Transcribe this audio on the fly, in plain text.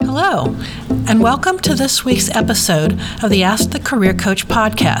Hello, and welcome to this week's episode of the Ask the Career Coach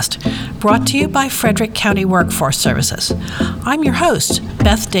podcast, brought to you by Frederick County Workforce Services. I'm your host,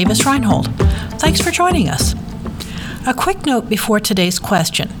 Beth Davis Reinhold. Thanks for joining us. A quick note before today's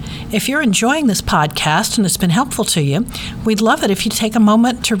question. If you're enjoying this podcast and it's been helpful to you, we'd love it if you take a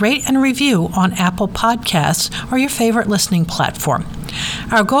moment to rate and review on Apple Podcasts or your favorite listening platform.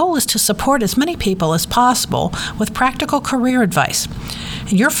 Our goal is to support as many people as possible with practical career advice.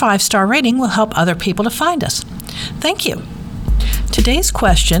 And your 5-star rating will help other people to find us. Thank you. Today's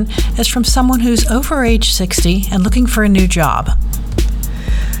question is from someone who's over age 60 and looking for a new job.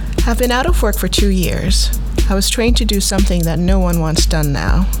 I've been out of work for 2 years. I was trained to do something that no one wants done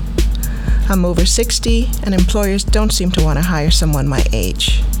now. I'm over 60, and employers don't seem to want to hire someone my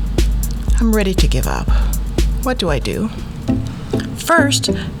age. I'm ready to give up. What do I do? First,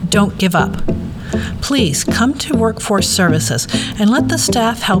 don't give up. Please come to Workforce Services and let the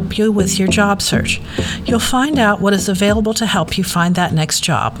staff help you with your job search. You'll find out what is available to help you find that next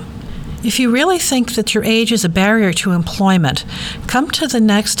job. If you really think that your age is a barrier to employment, come to the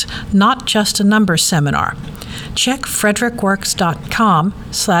next Not Just a Number seminar. Check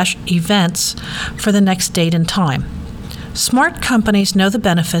frederickworks.com/events for the next date and time. Smart companies know the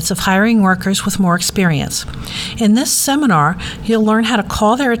benefits of hiring workers with more experience. In this seminar, you'll learn how to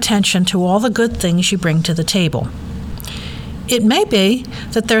call their attention to all the good things you bring to the table. It may be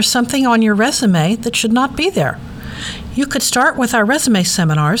that there's something on your resume that should not be there. You could start with our resume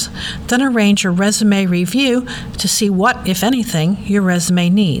seminars, then arrange a resume review to see what, if anything, your resume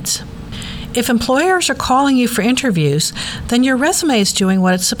needs. If employers are calling you for interviews, then your resume is doing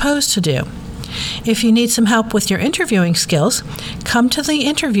what it's supposed to do. If you need some help with your interviewing skills, come to the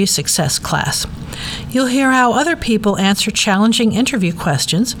Interview Success class. You'll hear how other people answer challenging interview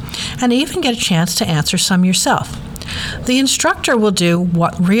questions and even get a chance to answer some yourself. The instructor will do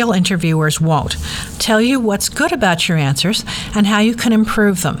what real interviewers won't, tell you what's good about your answers and how you can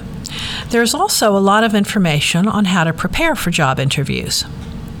improve them. There's also a lot of information on how to prepare for job interviews.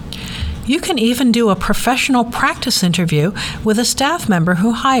 You can even do a professional practice interview with a staff member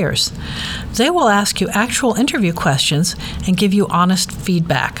who hires. They will ask you actual interview questions and give you honest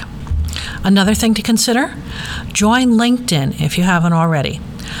feedback. Another thing to consider? Join LinkedIn if you haven't already.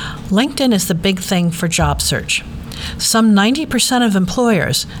 LinkedIn is the big thing for job search. Some 90% of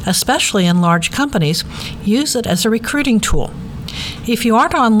employers, especially in large companies, use it as a recruiting tool. If you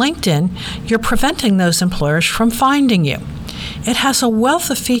aren't on LinkedIn, you're preventing those employers from finding you. It has a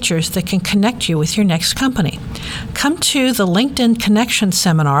wealth of features that can connect you with your next company. Come to the LinkedIn Connection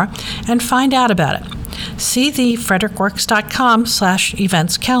Seminar and find out about it. See the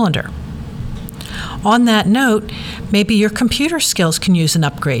frederickworks.com/events calendar. On that note, maybe your computer skills can use an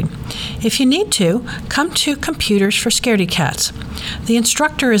upgrade. If you need to, come to Computers for Scaredy Cats. The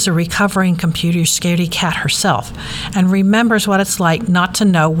instructor is a recovering computer scaredy cat herself and remembers what it's like not to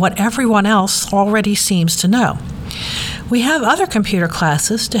know what everyone else already seems to know. We have other computer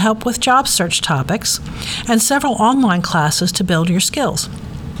classes to help with job search topics and several online classes to build your skills.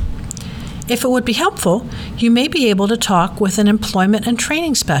 If it would be helpful, you may be able to talk with an employment and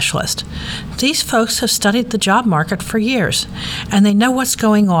training specialist. These folks have studied the job market for years, and they know what's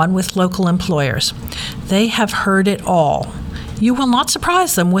going on with local employers. They have heard it all. You will not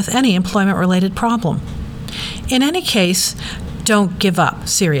surprise them with any employment-related problem. In any case, don't give up,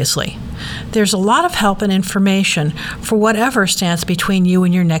 seriously. There's a lot of help and information for whatever stands between you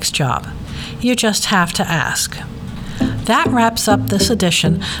and your next job. You just have to ask. That wraps up this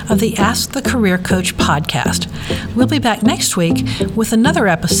edition of the Ask the Career Coach podcast. We'll be back next week with another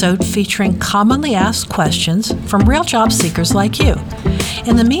episode featuring commonly asked questions from real job seekers like you.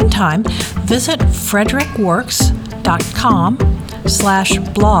 In the meantime, visit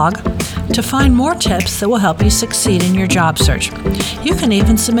frederickworks.com/blog to find more tips that will help you succeed in your job search. You can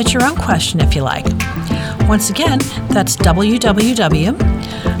even submit your own question if you like. Once again, that's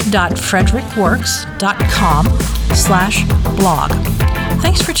www.frederickworks.com/blog.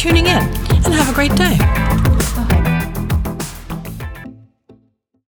 Thanks for tuning in and have a great day.